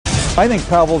I think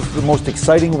Pavel's the most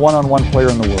exciting one-on-one player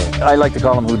in the world. I like to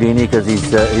call him Houdini because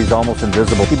he's almost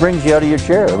invisible. He brings you out of your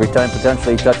chair every time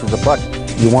potentially he touches the puck.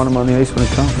 You want him on the ice when it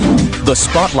comes. The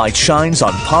spotlight shines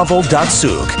on Pavel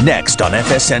Datsyuk next on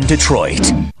FSN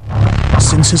Detroit.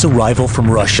 Since his arrival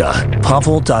from Russia,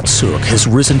 Pavel Datsyuk has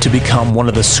risen to become one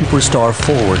of the superstar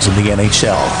forwards in the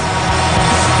NHL.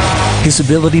 His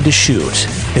ability to shoot,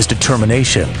 his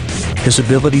determination, his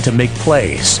ability to make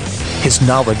plays, his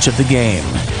knowledge of the game,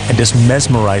 and his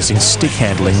mesmerizing stick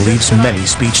handling leaves many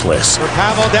speechless.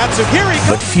 Pavel Datsyuk, here he goes.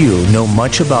 But few know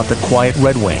much about the quiet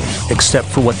Red Wing, except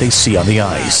for what they see on the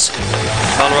ice.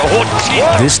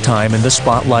 This time in the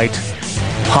spotlight,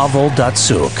 Pavel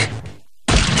Datsyuk.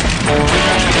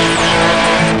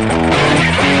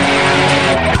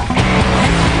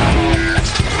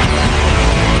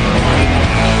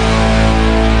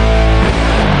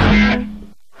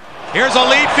 Here's a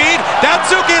lead feed.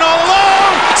 Datsyuk in all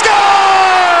alone.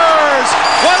 Scores!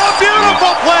 What a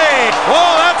beautiful play.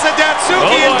 Oh, that's a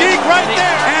Datsyuk deke right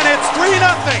there. And it's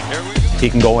 3-0. He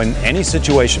can go in any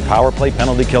situation, power play,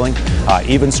 penalty killing,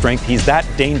 even strength. He's that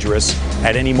dangerous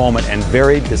at any moment and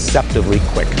very deceptively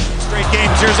quick. Straight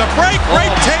games. Here's a break.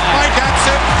 Great take by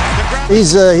Datsyuk.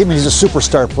 He's a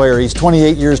superstar player. He's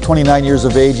 28 years, 29 years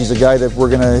of age. He's a guy that we're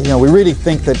going to, we really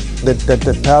think that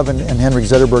Pavel and Henrik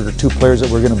Zetterberg are two players that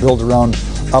we're going to build around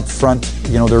up front.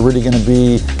 They're really going to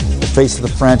be the face of the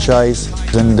franchise,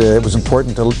 and it was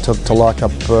important to lock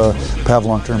up Pavel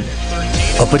long term.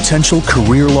 A potential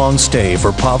career-long stay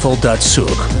for Pavel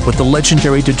Datsyuk with the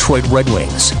legendary Detroit Red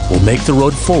Wings will make the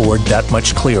road forward that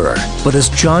much clearer. But as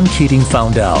John Keating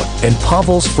found out in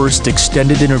Pavel's first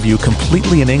extended interview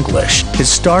completely in English, his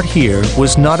start here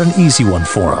was not an easy one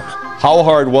for him. How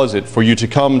hard was it for you to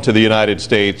come to the United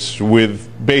States with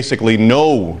basically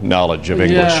no knowledge of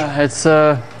English? Yeah, it's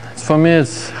for me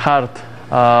it's hard.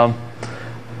 I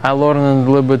learned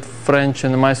a little bit French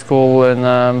in my school,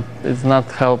 and it's not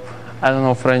help. I don't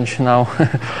know French now,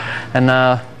 and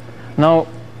now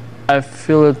I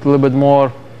feel it a little bit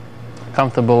more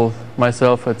comfortable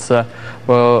myself. It's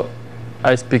well,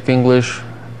 I speak English,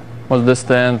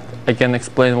 understand. I can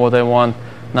explain what I want,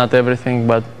 not everything,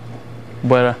 but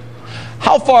better.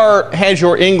 How far has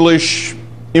your English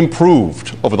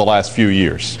improved over the last few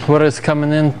years? Where it's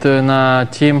coming into a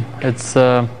team, it's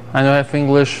I know I have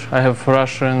English. I have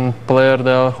Russian player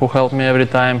there who help me every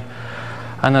time,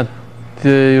 and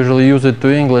usually use it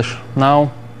to English.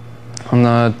 Now,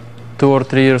 2 or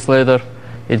 3 years later,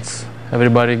 it's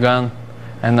everybody gone,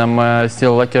 and I'm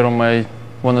still lucky I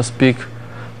want to speak,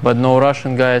 but no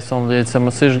Russian guys, only it's a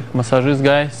massagist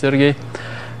guy, Sergey,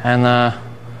 and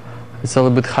it's a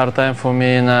little bit hard time for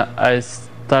me, and I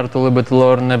start a little bit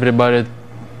learn everybody,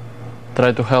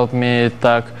 try to help me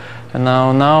talk, and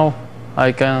now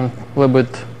I can a little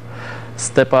bit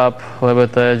step up, a little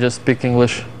bit just speak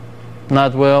English,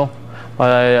 not well,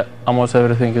 but almost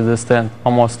everything is understand,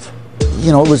 almost.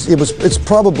 It was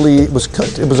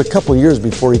a couple of years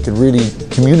before he could really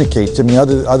communicate to me,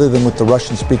 other than with the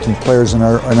Russian-speaking players in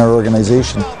our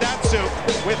organization.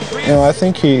 I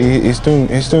think he's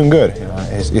doing good.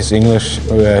 His English,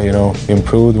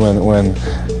 improved when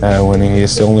he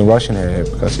is the only Russian here,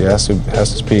 because he has to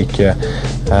speak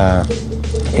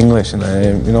English, and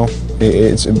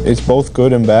it's both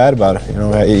good and bad, but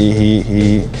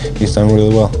he's done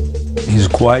really well. He's a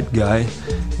quiet guy,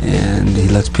 and he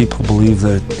lets people believe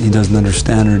that he doesn't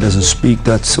understand or doesn't speak.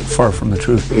 That's so far from the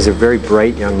truth. He's a very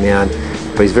bright young man,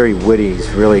 but he's very witty. He's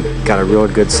really got a real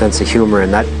good sense of humor,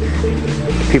 and that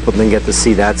people didn't get to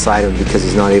see that side of him because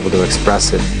he's not able to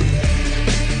express it.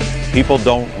 People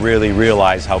don't really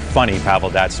realize how funny Pavel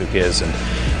Datsyuk is, and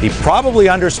he probably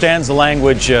understands the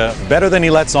language better than he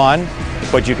lets on.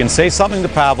 But you can say something to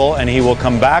Pavel, and he will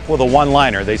come back with a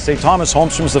one-liner. They say Thomas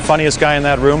Holmstrom's the funniest guy in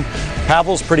that room.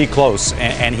 Pavel's pretty close,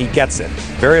 and he gets it.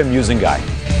 Very amusing guy.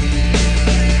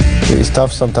 It's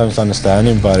tough sometimes to understand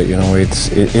him, but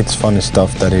it's funny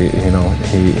stuff that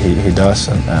he does,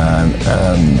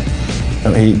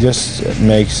 and he just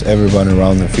makes everybody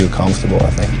around him feel comfortable,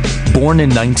 I think. Born in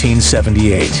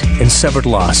 1978 in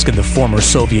Severdlovsk in the former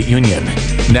Soviet Union,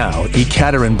 now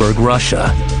Ekaterinburg,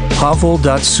 Russia, Pavel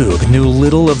Datsyuk knew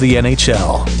little of the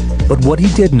NHL, but what he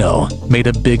did know made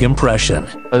a big impression.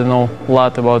 I know a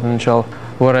lot about NHL.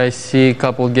 Where I see a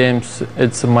couple games,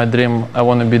 it's my dream. I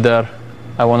want to be there.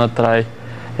 I want to try.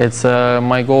 It's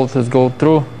my goal to go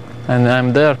through, and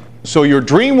I'm there. So your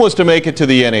dream was to make it to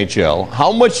the NHL.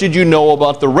 How much did you know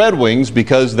about the Red Wings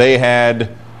because they had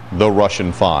the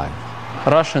Russian Five?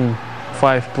 Russian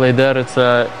Five play there. It's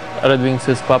Red Wings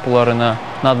is popular in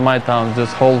not my town,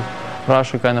 just whole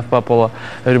Russia kind of popular.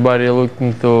 Everybody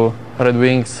looking to Red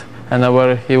Wings, and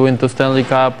where he went to Stanley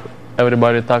Cup,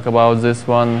 everybody talk about this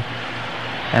one,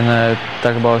 and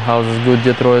talk about how this good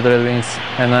Detroit Red Wings,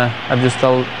 and I just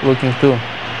started looking too.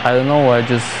 I don't know, I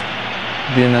just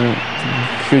been a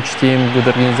huge team, good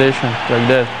organization, like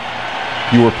that.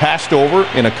 You were passed over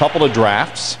in a couple of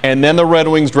drafts, and then the Red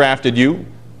Wings drafted you,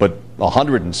 but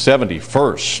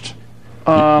 171st.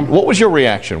 What was your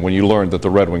reaction when you learned that the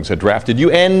Red Wings had drafted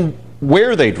you, and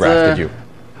where they drafted you?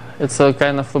 It's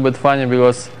kind of a little bit funny,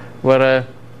 because where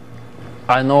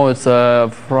I know it's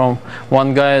from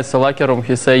one guy at the locker room,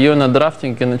 he said, "You're not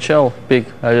drafting in NHL pick."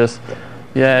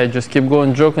 I just keep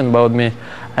going joking about me,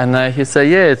 and he said,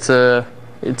 "Yeah,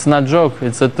 it's not joke,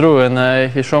 it's true,"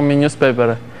 and he showed me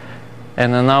newspaper,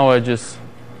 and now I just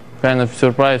kind of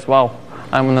surprised. Wow,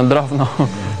 I'm in a draft now.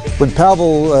 When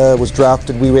Pavel was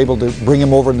drafted, we were able to bring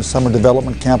him over in the summer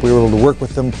development camp. We were able to work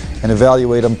with him and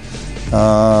evaluate him.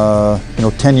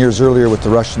 10 years earlier with the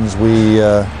Russians, we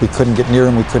couldn't get near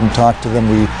him. We couldn't talk to them.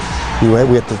 We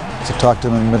had to talk to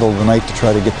them in the middle of the night to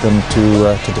try to get them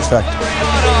to defect.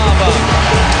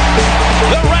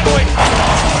 The Red Wings.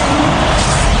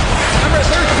 Number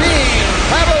 13,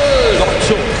 Pavel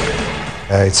Datsyuk.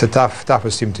 It's a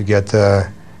toughest team to get a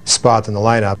spot in the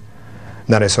lineup.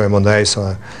 Then I saw him on the ice,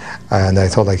 and I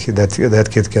thought like that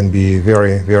kid can be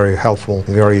very, very helpful,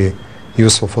 very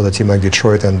useful for the team like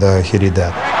Detroit, and he did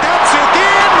that. Datsyuk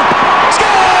in,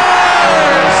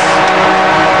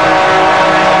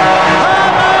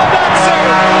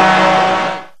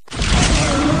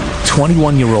 scores!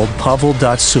 21-year-old Pavel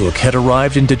Datsyuk had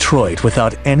arrived in Detroit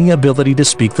without any ability to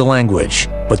speak the language,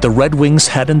 but the Red Wings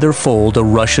had in their fold a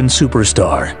Russian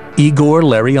superstar, Igor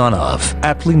Larionov,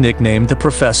 aptly nicknamed the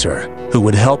Professor, who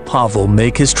would help Pavel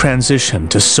make his transition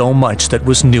to so much that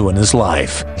was new in his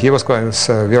life. He was quite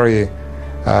very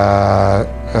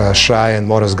shy and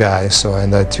modest guy,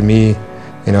 and to me,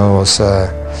 was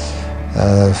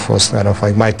kind of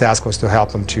like my task was to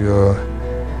help him to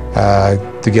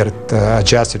get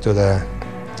adjusted to the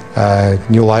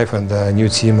new life and the new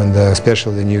team, and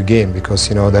especially the new game, because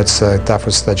that's the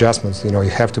toughest adjustments. You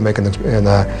have to make an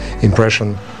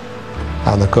impression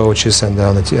on the coaches and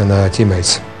on the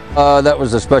teammates. That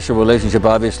was a special relationship,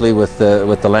 obviously, with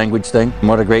the language thing.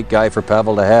 What a great guy for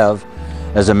Pavel to have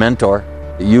as a mentor.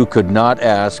 You could not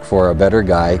ask for a better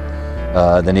guy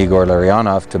than Igor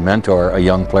Larionov to mentor a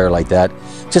young player like that,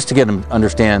 just to get him to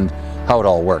understand how it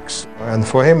all works. And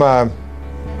for him,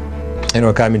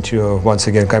 coming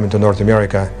to North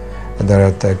America, and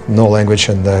there had no language,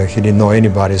 and he didn't know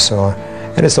anybody,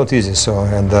 and it's not easy.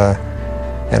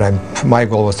 My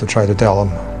goal was to try to tell him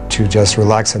to just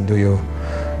relax and do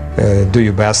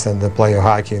your best and play your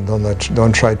hockey, and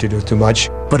don't try to do too much.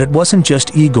 But it wasn't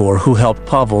just Igor who helped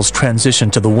Pavel's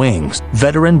transition to the Wings.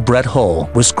 Veteran Brett Hull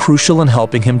was crucial in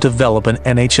helping him develop an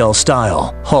NHL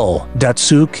style. Hull,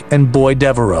 Datsyuk, and Boy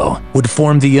Devereaux would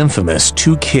form the infamous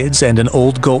two kids and an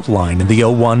old goat line in the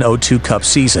 01-02 Cup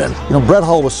season. Brett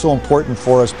Hull was so important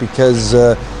for us because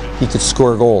he could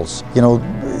score goals.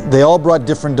 They all brought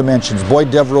different dimensions. Boy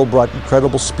Devereaux brought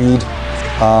incredible speed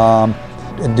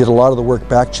and did a lot of the work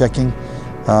back checking.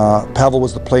 Pavel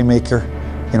was the playmaker.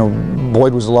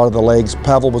 Boyd was a lot of the legs,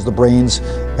 Pavel was the brains,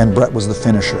 and Brett was the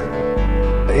finisher.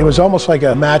 It was almost like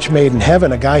a match made in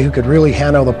heaven, a guy who could really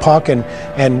handle the puck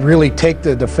and really take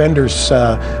the defenders'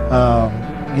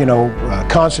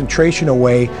 concentration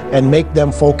away and make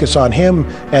them focus on him,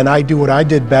 and I do what I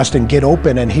did best and get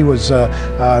open, and he was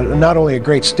not only a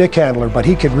great stick handler, but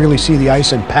he could really see the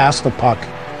ice and pass the puck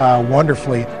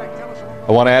wonderfully.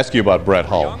 I want to ask you about Brett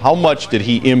Hull. How much did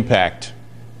he impact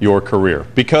your career?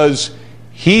 Because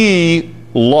he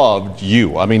loved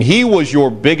you. I mean, he was your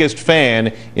biggest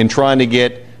fan in trying to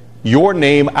get your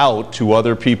name out to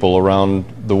other people around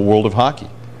the world of hockey.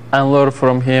 I learned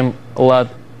from him a lot.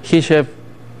 He's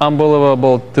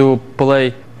unbelievable to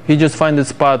play. He just find a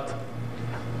spot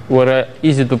where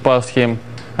easy to pass him,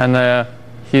 and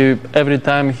every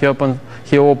time he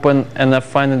open and I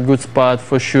find a good spot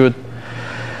for shoot.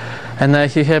 And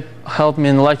he helped me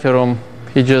in the locker room.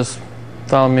 He just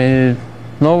told me,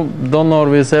 "No, don't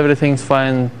nervous, everything's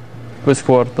fine. We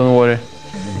score, don't worry."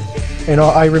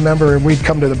 I remember we'd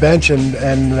come to the bench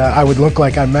and I would look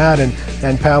like I'm mad,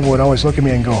 and Pavel would always look at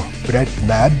me and go, "But I'm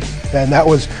mad?" And that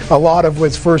was a lot of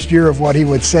his first year of what he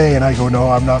would say, and I go, "No,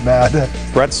 I'm not mad."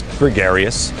 Brett's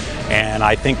gregarious, and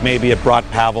I think maybe it brought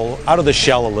Pavel out of the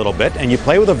shell a little bit. And you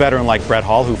play with a veteran like Brett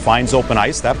Hull who finds open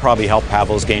ice, that probably helped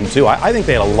Pavel's game too. I think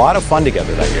they had a lot of fun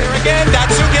together that year. Here again,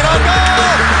 Datsyuk in on goal!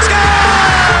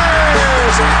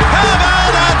 Scores! Pavel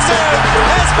Datsyuk,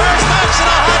 his first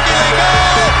National Hockey League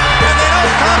goal, and they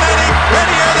don't come any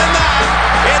prettier than that.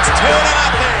 It's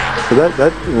 2-0. So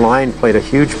that line played a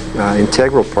huge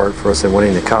integral part for us in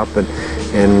winning the cup, and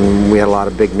we had a lot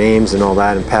of big names and all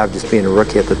that, and Pav, just being a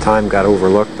rookie at the time, got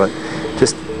overlooked, but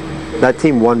just that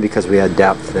team won because we had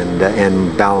depth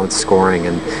and balanced scoring,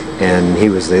 and he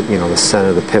was the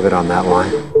center, the pivot on that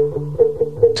line.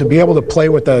 To be able to play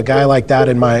with a guy like that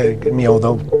in my,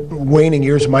 the waning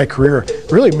years of my career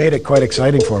really made it quite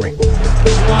exciting for me.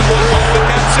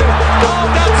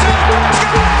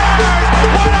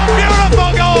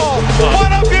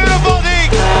 What a beautiful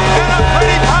deke! And a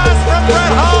pretty pass from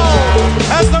Brett Hull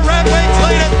as the Red Wings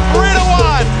lead it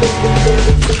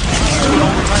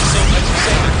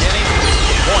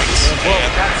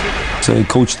 3-1. So I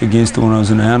coached against him when I was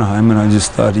in Anaheim, and I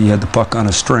just thought he had the puck on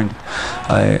a string.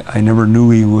 I never knew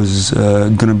he was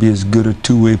going to be as good a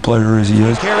two-way player as he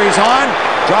is. Carries on,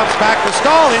 drops back to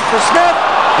Stahl, in for Smith.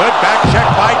 Good back check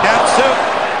by Datsyuk.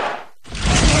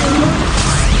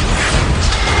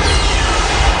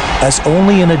 As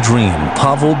only in a dream,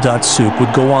 Pavel Datsyuk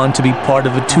would go on to be part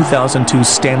of the 2002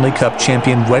 Stanley Cup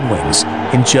champion Red Wings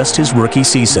in just his rookie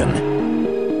season.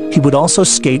 He would also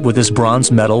skate with his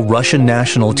bronze medal Russian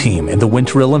national team in the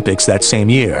Winter Olympics that same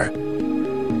year.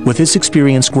 With his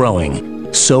experience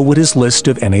growing, so would his list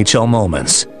of NHL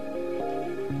moments.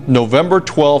 November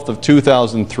 12th of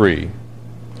 2003,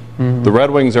 the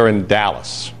Red Wings are in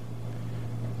Dallas.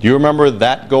 Do you remember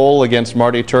that goal against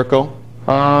Marty Turco?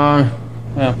 Yeah.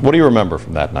 What do you remember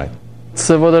from that night?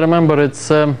 So what I remember, it's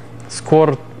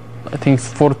scored, I think it's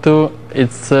 4-2.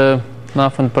 It's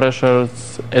nothing pressure.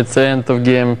 It's the end of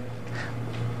game.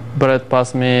 Brett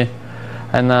passed me,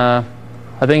 and I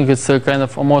think it's kind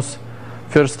of almost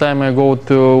first time I go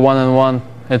to 1-on-1.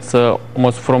 It's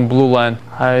almost from blue line.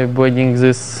 I'm waiting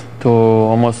this to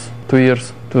almost 2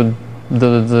 years to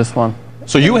do this one.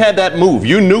 So you had that move.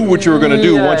 You knew what you were going to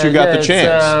do once you got the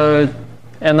chance.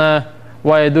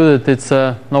 Why I do it? It's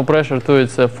no pressure too.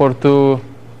 It's 4-2.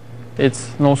 It's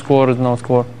no score. It's no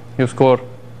score. You score.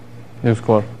 You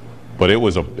score. But it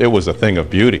was a thing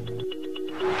of beauty.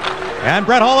 And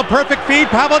Brett Hull, a perfect feed.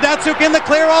 Pavel Datsyuk in the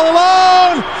clear all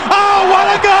alone. Oh, what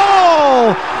a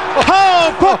goal!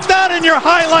 Oh, put that in your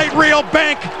highlight reel,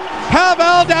 bank.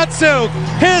 Pavel Datsyuk,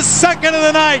 his second of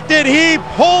the night. Did he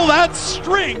pull that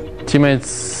string?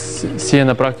 Teammates see in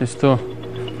the practice too.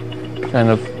 Kind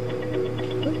of.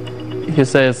 He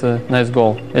says a nice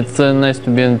goal. It's nice to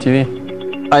be on TV.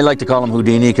 I like to call him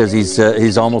Houdini because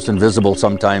he's almost invisible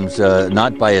sometimes,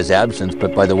 not by his absence,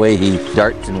 but by the way he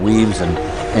darts and weaves, and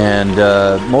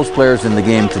most players in the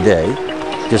game today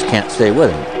just can't stay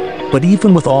with him. But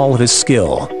even with all of his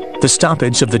skill, the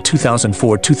stoppage of the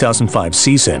 2004-2005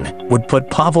 season would put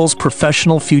Pavel's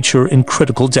professional future in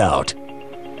critical doubt.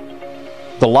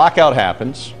 The lockout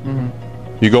happens.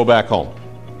 You go back home.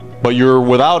 But you're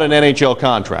without an NHL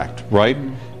contract, right?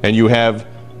 And you have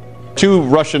two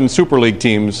Russian Super League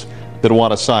teams that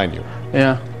want to sign you.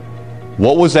 Yeah.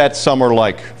 What was that summer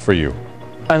like for you?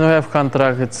 I don't have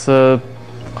contract. It's a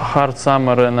hard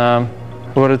summer, and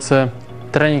where it's a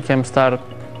training camp start,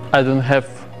 I don't have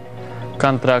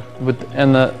contract with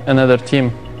another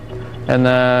team, and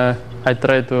I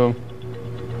try to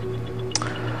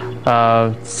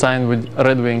sign with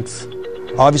Red Wings.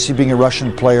 Obviously, being a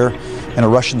Russian player and a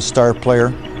Russian star player,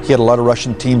 he had a lot of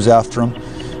Russian teams after him,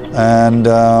 and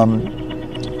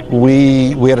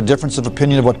we had a difference of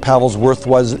opinion of what Pavel's worth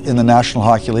was in the National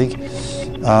Hockey League,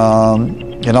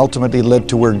 and ultimately led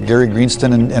to where Gary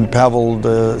Greenston and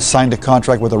Pavel signed a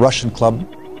contract with a Russian club.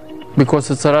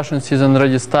 Because it's a Russian season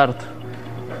already start,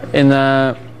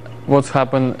 and what's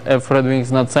happened if Red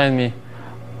Wings not sign me?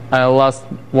 I lost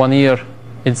 1 year.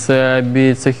 It's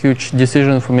a huge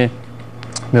decision for me,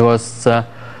 because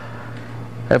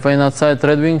if I not signed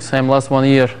Red Wings, I'm lost 1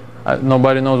 year.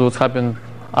 Nobody knows what's happened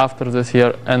after this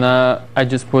year, and I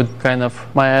just put kind of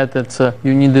my head that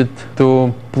you needed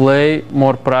to play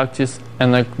more practice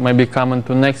and maybe come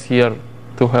into next year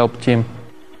to help team.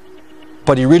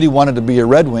 But he really wanted to be a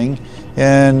Red Wing,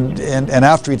 and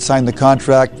after he'd signed the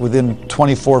contract, within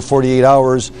 24, 48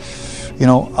 hours, you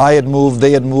know, I had moved,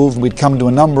 they had moved, we'd come to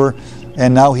a number,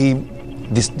 and now he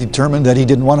determined that he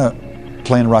didn't want to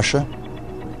play in Russia.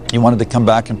 He wanted to come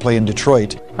back and play in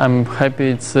Detroit. I'm happy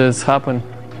it's happened.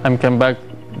 I'm come back.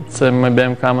 Maybe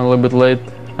I'm coming a little bit late.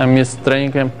 I missed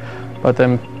training camp, but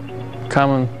I'm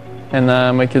coming and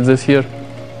make it this year.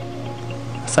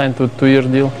 Signed to a 2-year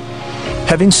deal.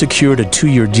 Having secured a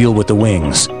 2-year deal with the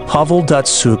Wings, Pavel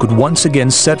Datsyuk would once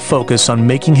again set focus on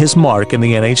making his mark in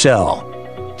the NHL.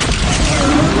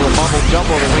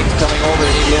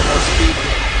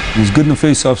 He's good in the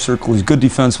face-off circle, he's good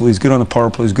defensively, he's good on the power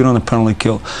play, he's good on the penalty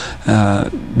kill.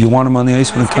 You want him on the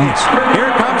ice when it counts. Here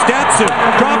comes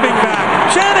Datsyuk, dropping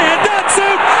back. Shanahan!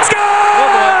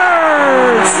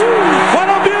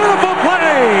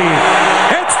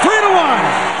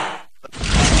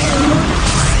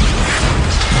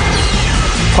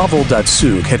 Pavel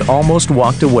Datsyuk had almost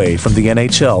walked away from the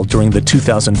NHL during the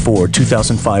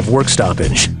 2004-2005 work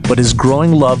stoppage, but his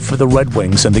growing love for the Red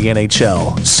Wings and the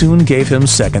NHL soon gave him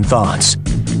second thoughts,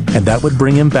 and that would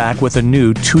bring him back with a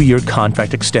new 2-year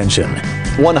contract extension.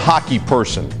 One hockey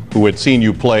person who had seen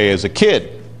you play as a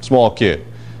kid, small kid,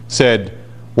 said,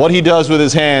 "What he does with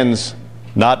his hands,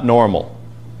 not normal."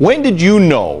 When did you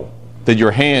know that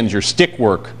your hands, your stick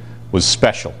work, was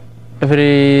special?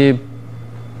 Every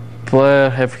player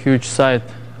have huge side.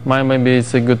 Mine maybe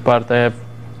it's a good part. I have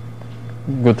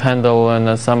good handle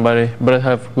and somebody, Brett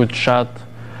have good shot,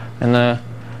 and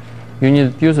you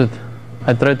need to use it.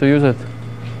 I try to use it.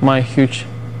 My huge.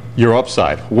 Your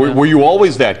upside. Were you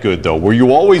always that good though? Were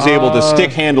you always able to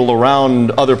stick handle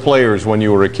around other players when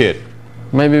you were a kid?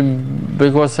 Maybe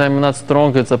because I'm not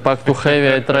strong, it's a puck too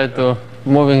heavy. I try to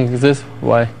moving this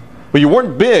way. But you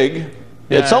weren't big.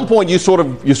 Yeah. At some point, you sort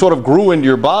of grew into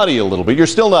your body a little bit.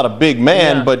 You're still not a big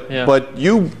man, but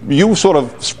you sort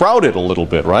of sprouted a little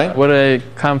bit, right? When I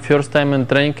come first time in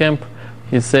training camp,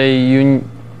 he say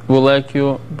we like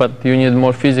you, but you need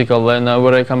more physical. And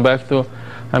when I come back to,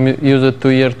 I'm use it 2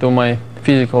 years to my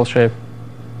physical shape.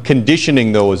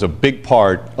 Conditioning, though, is a big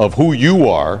part of who you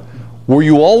are. Were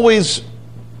you always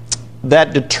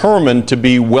that determined to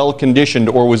be well conditioned,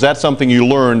 or was that something you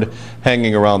learned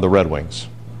hanging around the Red Wings?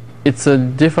 It's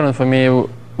different for me.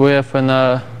 We have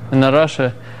in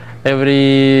Russia,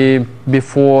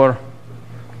 before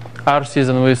our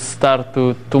season, we start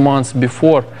 2 months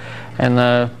before,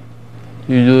 and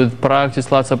you do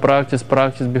practice, lots of practice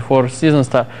before season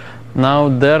start. Now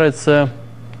there it's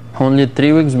only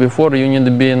 3 weeks before. You need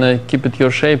to be keep it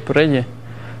your shape ready.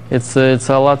 It's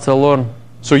a lot to learn.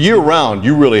 So year round,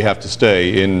 you really have to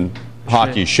stay in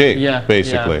hockey shape,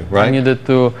 basically, right? I needed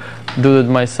to do it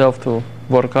myself to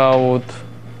work out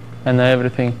and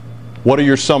everything. What are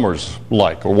your summers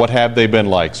like, or what have they been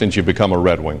like since you become a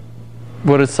Red Wing?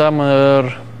 When the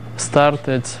summer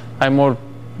started, I more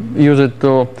use it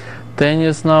to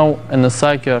tennis now and the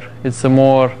soccer. It's a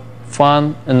more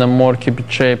fun and a more keep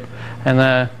it shape.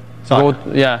 And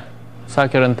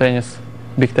soccer and tennis,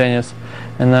 big tennis.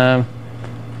 And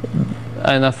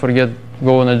I not forget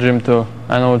go in the gym too.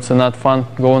 I know it's not fun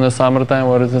go in the summertime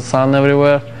where there's the sun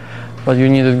everywhere, but you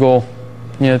need to go.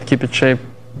 You need to keep it shape.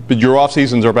 But your off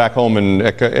seasons are back home in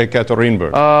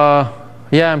Ekaterinburg.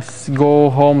 Yeah, I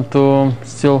go home to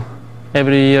still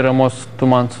every year almost 2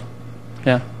 months.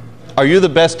 Yeah. Are you the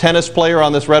best tennis player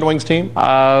on this Red Wings team?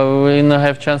 We don't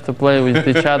have chance to play with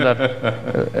each other.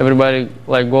 Everybody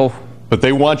like golf. But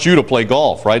they want you to play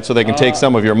golf, right? So they can take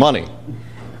some of your money.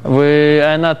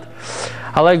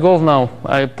 I like golf now.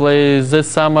 I play this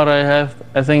summer.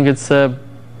 I think it's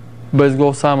best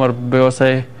golf summer because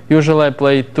I usually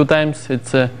play 2 times.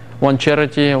 It's one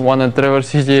charity, one in Traverse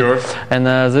City. Sure. And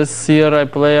this year I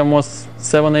play almost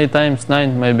 7, 8 times,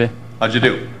 9 maybe. How'd you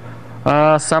do?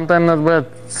 Sometimes not bad.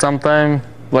 Sometimes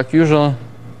like usual,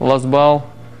 lost ball,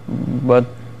 but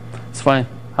it's fine.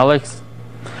 I like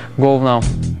golf now.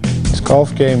 This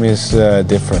golf game is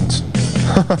different.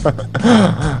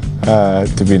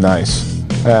 To be nice.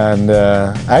 And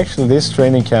actually this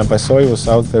training camp, I saw he was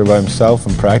out there by himself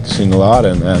and practicing a lot,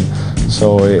 and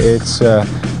so it's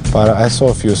but I saw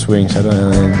a few swings. I don't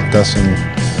know,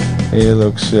 it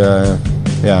looks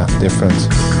different.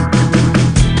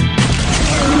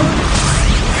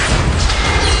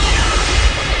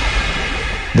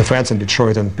 The fans in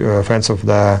Detroit and fans of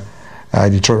the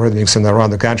Detroit Red Wings and around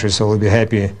the country, so will be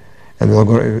happy, and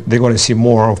they're going to see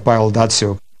more of Pavel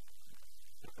Datsyuk.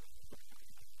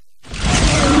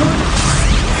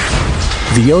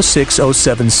 The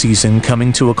 06-07 season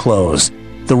coming to a close,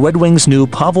 the Red Wings knew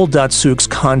Pavel Datsuk's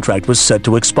contract was set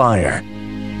to expire.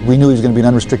 We knew he was going to be an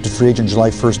unrestricted free agent July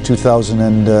 1st,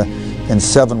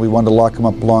 2007. We wanted to lock him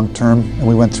up long term, and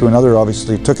we went through another,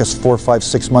 obviously, it took us 4, 5,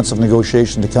 6 months of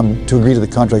negotiation to agree to the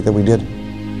contract that we did.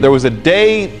 There was a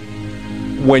day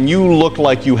when you looked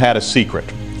like you had a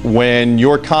secret, when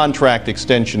your contract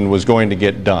extension was going to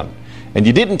get done. And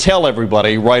you didn't tell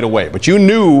everybody right away, but you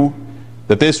knew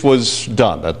that this was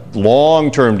done, that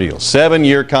long-term deal,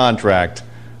 7-year contract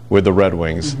with the Red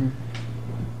Wings. Mm-hmm.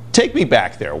 Take me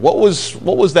back there. What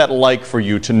was that like for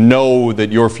you to know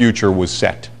that your future was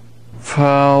set?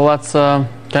 Lots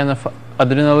kind of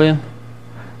adrenaline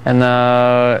and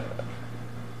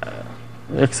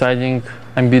exciting,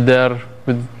 and be there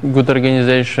with good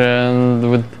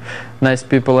organization, with nice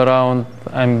people around.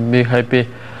 I'm be happy,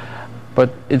 but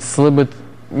it's a little bit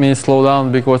me slow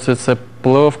down because it's a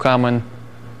playoff coming.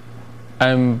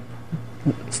 I'm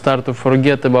start to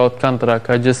forget about contract.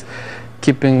 I just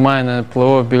keep in mind a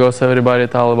playoff because everybody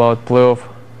talk about playoff.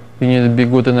 You need to be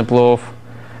good in the playoff,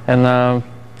 and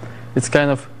it's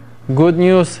kind of good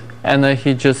news, and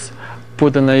he just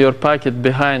put in your pocket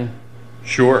behind.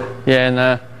 Sure. Yeah,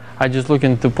 and I just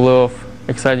looking to playoff,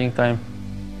 exciting time.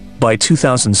 By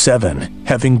 2007,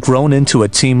 having grown into a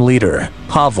team leader,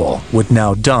 Pavel would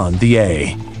now don the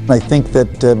A. I think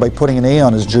that by putting an A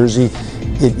on his jersey,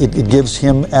 it gives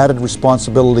him added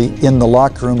responsibility in the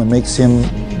locker room and makes him,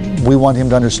 we want him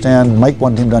to understand, Mike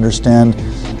wanted him to understand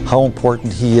how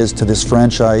important he is to this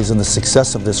franchise and the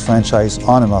success of this franchise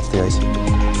on and off the ice.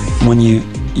 When you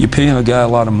pay a guy a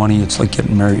lot of money, it's like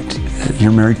getting married.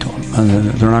 You're married to him,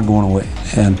 and they're not going away.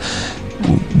 And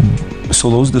so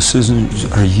those decisions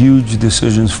are huge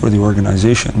decisions for the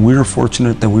organization. We were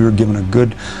fortunate that we were given a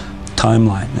good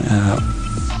timeline.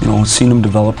 You know, seen him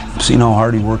develop, seen how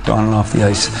hard he worked on and off the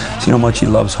ice, seen how much he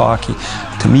loves hockey.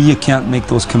 To me, you can't make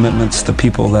those commitments to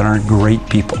people that aren't great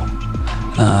people.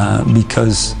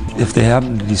 Because if they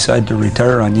happen to decide to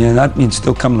retire on you, and that means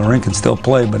still come to the rink and still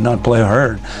play, but not play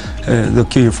hard, they'll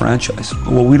kill your franchise.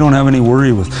 Well, we don't have any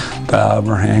worry with Pav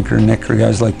or Hank or Nick or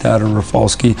guys like that, or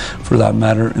Rafalski, for that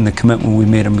matter, in the commitment we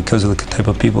made them because of the type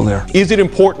of people they are. Is it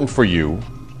important for you,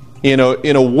 in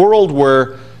a world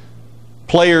where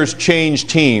players change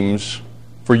teams,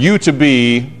 for you to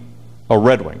be a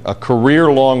Red Wing, a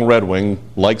career-long Red Wing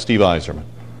like Steve Yzerman?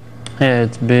 Yeah,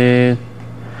 it's be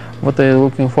what I'm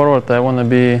looking forward. I want to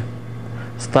be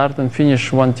start and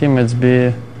finish one team. It's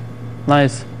be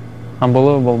nice,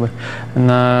 unbelievable,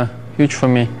 and huge for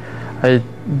me. I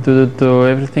do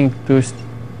everything to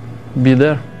be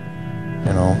there.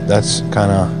 You know, that's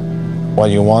kind of what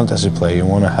you want as a player. You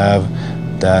want to have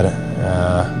that,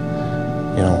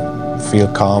 you know, feel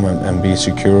calm and be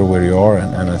secure where you are,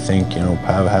 and I think, you know,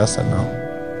 Pav has that now.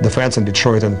 The fans in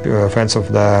Detroit and fans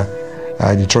of the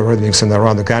Detroit Red Wings and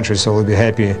around the country, so will be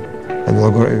happy, and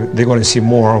they're going to see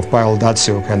more of Pavel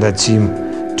Datsyuk and that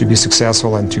team to be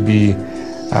successful and to be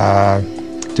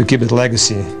to keep its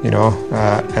legacy, you know,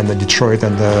 and the Detroit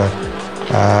and the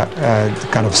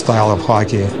kind of style of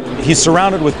hockey. He's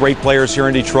surrounded with great players here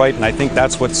in Detroit, and I think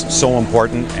that's what's so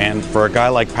important. And for a guy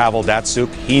like Pavel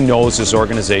Datsyuk, he knows his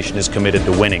organization is committed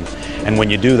to winning. And when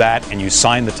you do that and you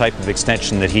sign the type of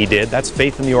extension that he did, that's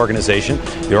faith in the organization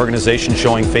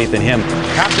showing faith in him.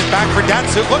 Captain back for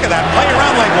Datsyuk. Look at that play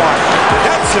around leg wide.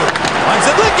 Datsyuk finds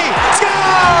Zedlicki.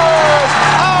 Scores!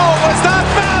 Oh, was that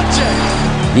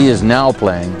magic? He is now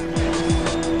playing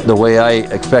the way I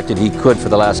expected he could for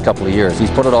the last couple of years.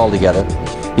 He's put it all together.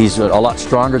 He's a lot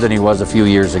stronger than he was a few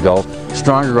years ago,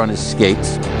 stronger on his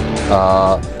skates.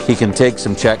 He can take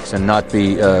some checks and not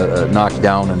be knocked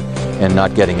down and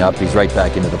not getting up. He's right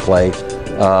back into the play.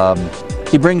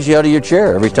 He brings you out of your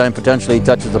chair every time potentially he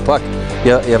touches the puck.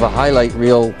 You have a highlight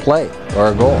reel play or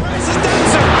a goal. This is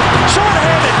Datsyuk,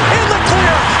 short-handed, in the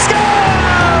clear,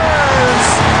 scores!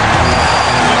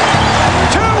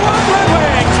 2-1 Red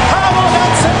Wings, Pavel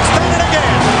Datsyuk's done it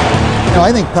again. You know,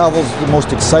 I think Pavel's the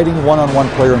most exciting one-on-one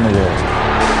player in the world.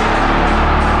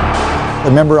 I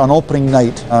remember on opening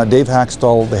night, Dave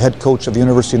Haxtell, the head coach of the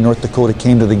University of North Dakota,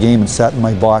 came to the game and sat in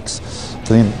my box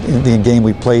for the game.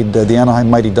 We played the Anaheim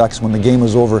Mighty Ducks. When the game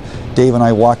was over, Dave and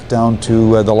I walked down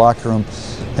to the locker room,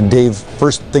 and Dave,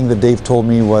 first thing that Dave told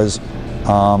me was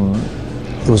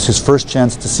it was his first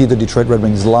chance to see the Detroit Red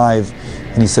Wings live,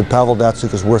 and he said Pavel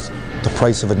Datsyuk is worth the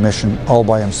price of admission all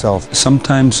by himself.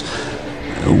 Sometimes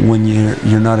when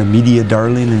you're not a media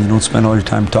darling and you don't spend all your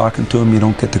time talking to him, you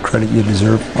don't get the credit you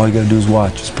deserve. All you got to do is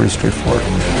watch. It's pretty straightforward.